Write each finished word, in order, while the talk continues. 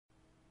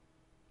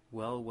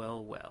Well,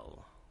 well,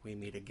 well. We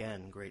meet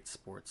again, Great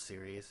Sports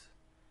Series.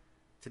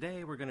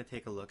 Today we're going to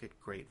take a look at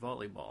Great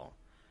Volleyball,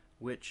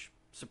 which,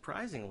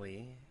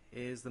 surprisingly,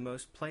 is the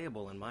most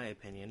playable, in my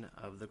opinion,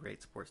 of the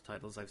Great Sports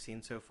titles I've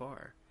seen so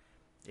far.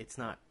 It's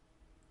not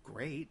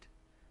great,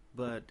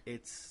 but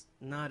it's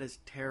not as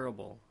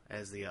terrible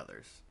as the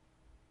others.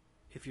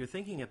 If you're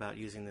thinking about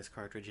using this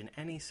cartridge in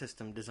any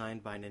system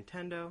designed by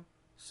Nintendo,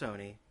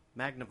 Sony,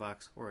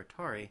 Magnavox, or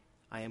Atari,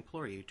 I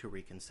implore you to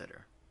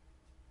reconsider.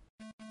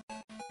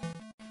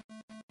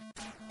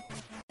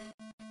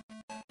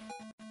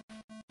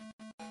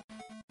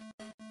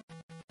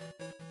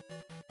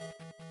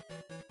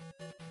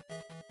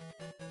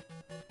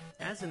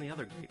 As in the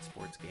other Great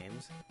Sports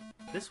games,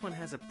 this one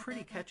has a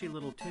pretty catchy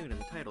little tune in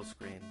the title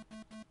screen.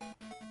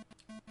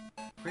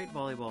 Great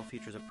Volleyball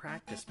features a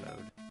practice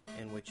mode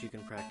in which you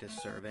can practice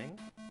serving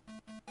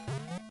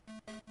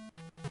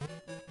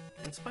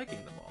and spiking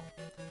the ball.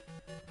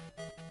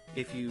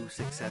 If you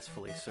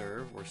successfully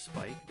serve or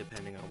spike,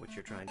 depending on what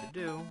you're trying to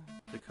do,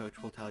 the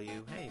coach will tell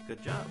you, hey,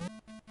 good job.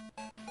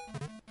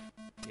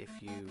 If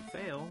you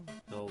fail,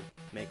 they'll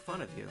make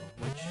fun of you,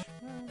 which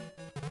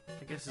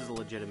I guess is a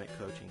legitimate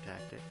coaching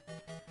tactic.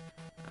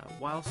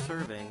 While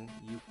serving,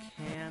 you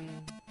can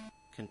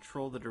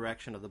control the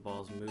direction of the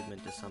ball's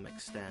movement to some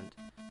extent.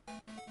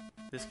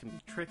 This can be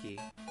tricky,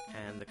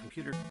 and the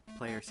computer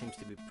player seems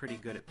to be pretty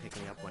good at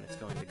picking up when it's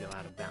going to go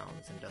out of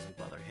bounds and doesn't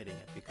bother hitting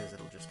it because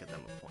it'll just get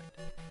them a point.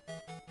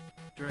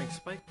 During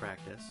spike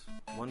practice,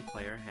 one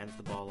player hands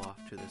the ball off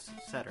to the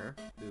setter,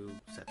 who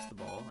sets the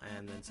ball,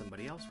 and then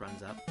somebody else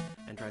runs up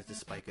and tries to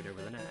spike it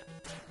over the net.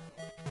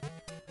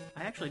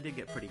 I actually did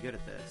get pretty good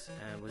at this,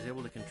 and was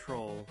able to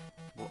control,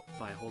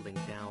 by holding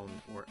down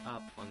or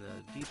up on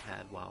the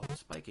D-pad while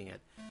spiking it,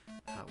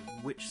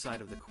 which side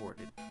of the court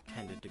it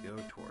tended to go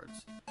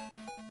towards.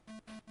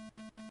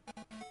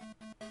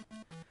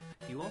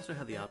 You also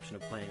have the option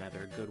of playing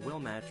either a goodwill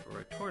match or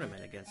a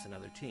tournament against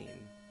another team.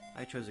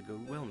 I chose a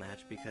goodwill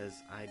match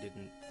because I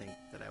didn't think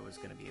that I was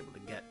going to be able to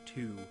get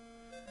to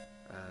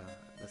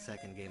the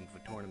second game of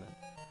a tournament.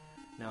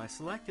 Now, I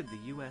selected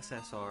the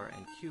USSR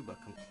and Cuba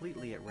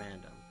completely at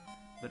random,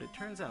 but it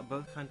turns out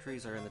both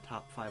countries are in the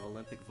top 5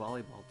 Olympic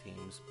volleyball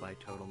teams by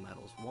total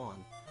medals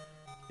won.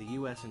 The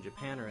US and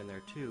Japan are in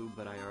there too,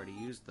 but I already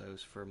used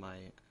those for my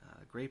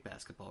Great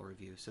Basketball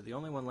review, so the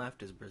only one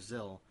left is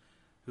Brazil,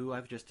 who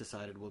I've just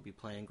decided will be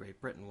playing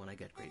Great Britain when I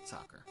get Great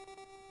Soccer.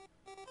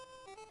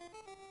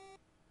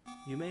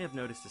 You may have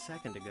noticed a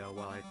second ago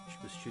while I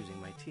was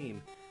choosing my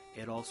team,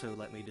 it also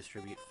let me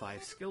distribute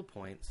 5 skill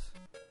points.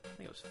 I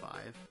think it was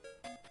 5.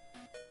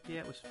 Yeah,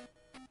 it was...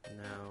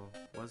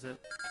 No, was it?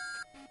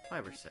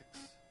 5 or 6.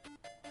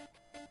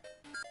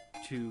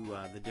 To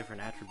the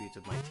different attributes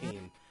of my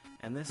team.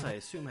 And this, I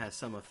assume, has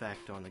some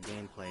effect on the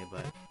gameplay,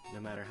 but no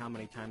matter how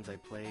many times I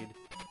played,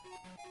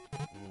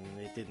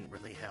 it didn't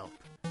really help.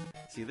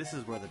 See, this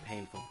is where the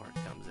painful part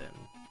comes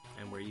in,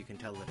 and where you can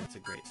tell that it's a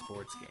great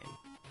sports game.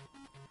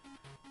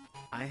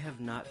 I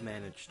have not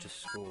managed to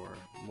score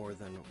more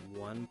than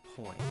 1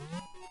 point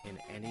in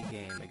any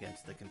game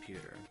against the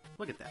computer.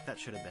 Look at that, that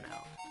should have been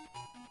out.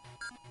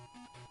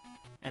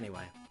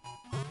 Anyway,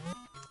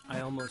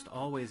 I almost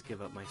always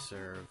give up my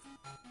serve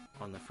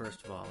on the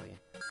first volley,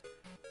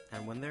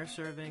 and when they're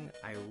serving,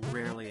 I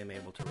rarely am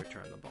able to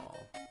return the ball.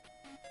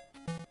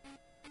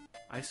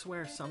 I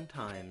swear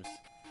sometimes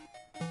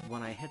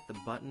when I hit the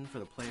button for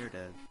the player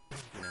to,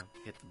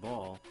 hit the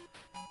ball,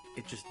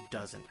 it just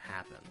doesn't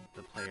happen.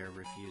 The player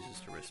refuses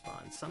to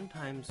respond.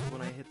 Sometimes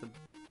when I hit the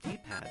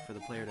D-pad for the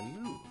player to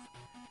move,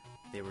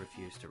 they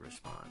refuse to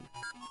respond.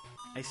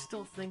 I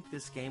still think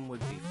this game would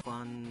be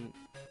fun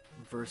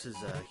versus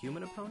a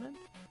human opponent,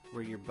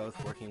 where you're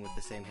both working with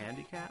the same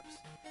handicaps,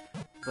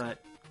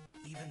 but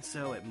even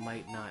so, it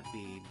might not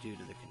be due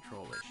to the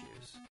control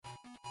issues.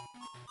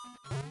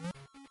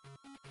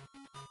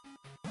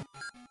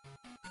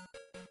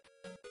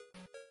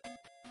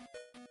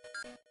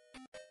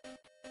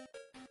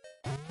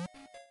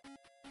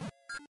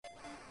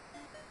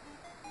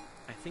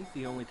 I think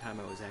the only time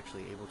I was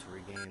actually able to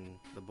regain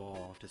the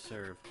ball to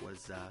serve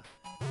was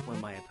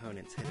when my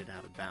opponents hit it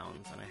out of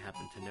bounds, and I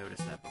happened to notice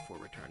that before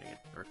returning it,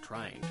 or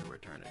trying to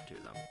return it to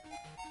them.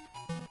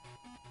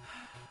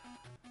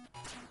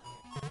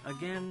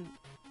 Again,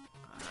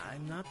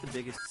 I'm not the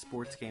biggest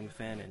sports game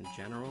fan in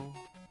general,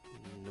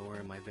 nor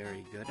am I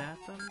very good at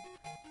them,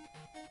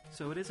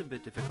 so it is a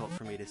bit difficult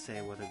for me to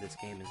say whether this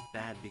game is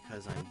bad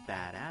because I'm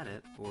bad at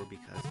it, or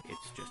because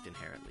it's just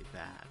inherently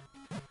bad.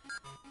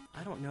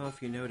 I don't know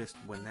if you noticed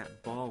when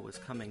that ball was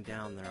coming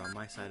down there on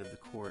my side of the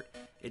court,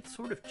 it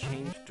sort of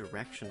changed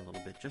direction a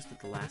little bit just at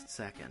the last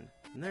second,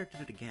 and there it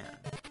did it again.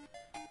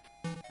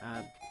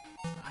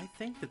 I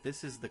think that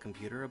this is the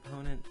computer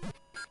opponent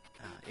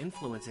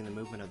influencing the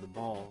movement of the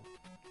ball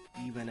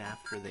even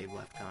after they've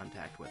left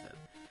contact with it.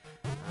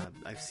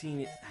 I've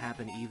seen it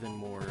happen even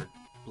more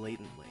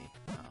blatantly,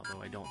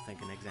 although I don't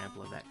think an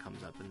example of that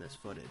comes up in this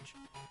footage.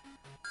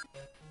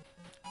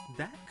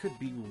 That could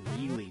be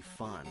really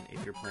fun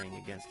if you're playing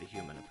against a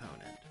human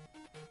opponent.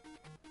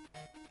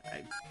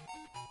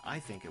 I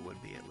think it would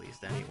be, at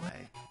least,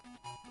 anyway.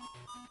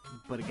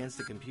 But against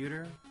a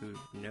computer who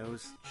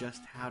knows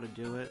just how to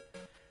do it,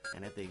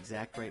 and at the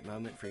exact right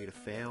moment for you to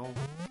fail,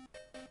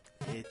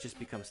 it just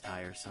becomes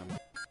tiresome.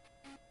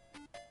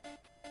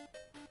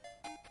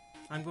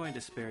 I'm going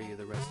to spare you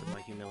the rest of my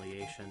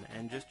humiliation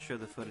and just show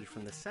the footage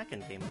from the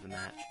second game of the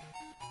match,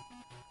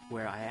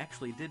 where I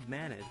actually did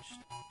manage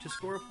to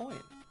score a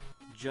point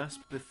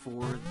just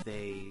before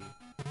they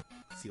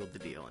sealed the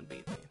deal and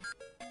beat me.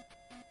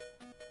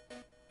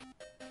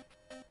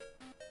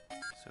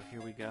 So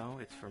here we go,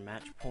 it's for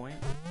match point,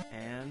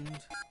 and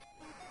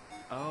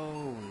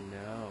oh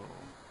no,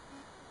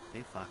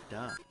 they fucked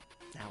up.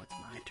 Now it's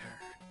my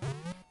turn.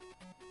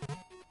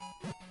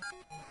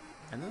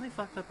 And then they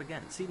fucked up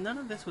again. See, none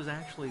of this was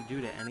actually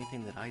due to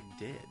anything that I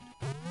did.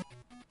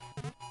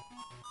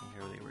 And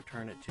here they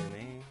return it to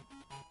me.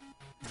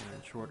 And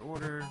in short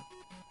order,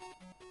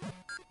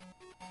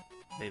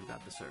 they've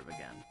got the serve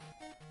again.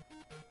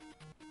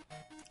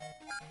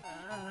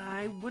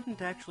 I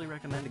wouldn't actually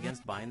recommend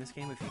against buying this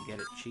game if you get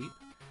it cheap.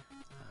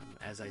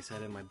 As I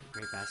said in my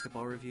Great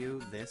Basketball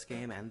review, this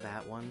game and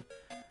that one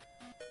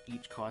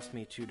each cost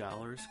me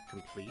 $2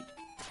 complete.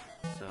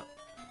 So,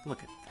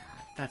 look at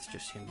that. That's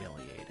just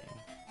humiliating.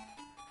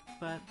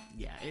 But,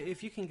 yeah,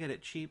 if you can get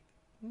it cheap,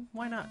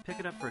 why not? Pick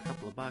it up for a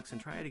couple of bucks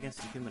and try it against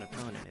a human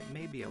opponent. It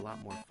may be a lot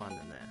more fun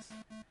than this.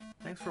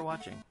 Thanks for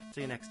watching.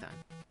 See you next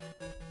time.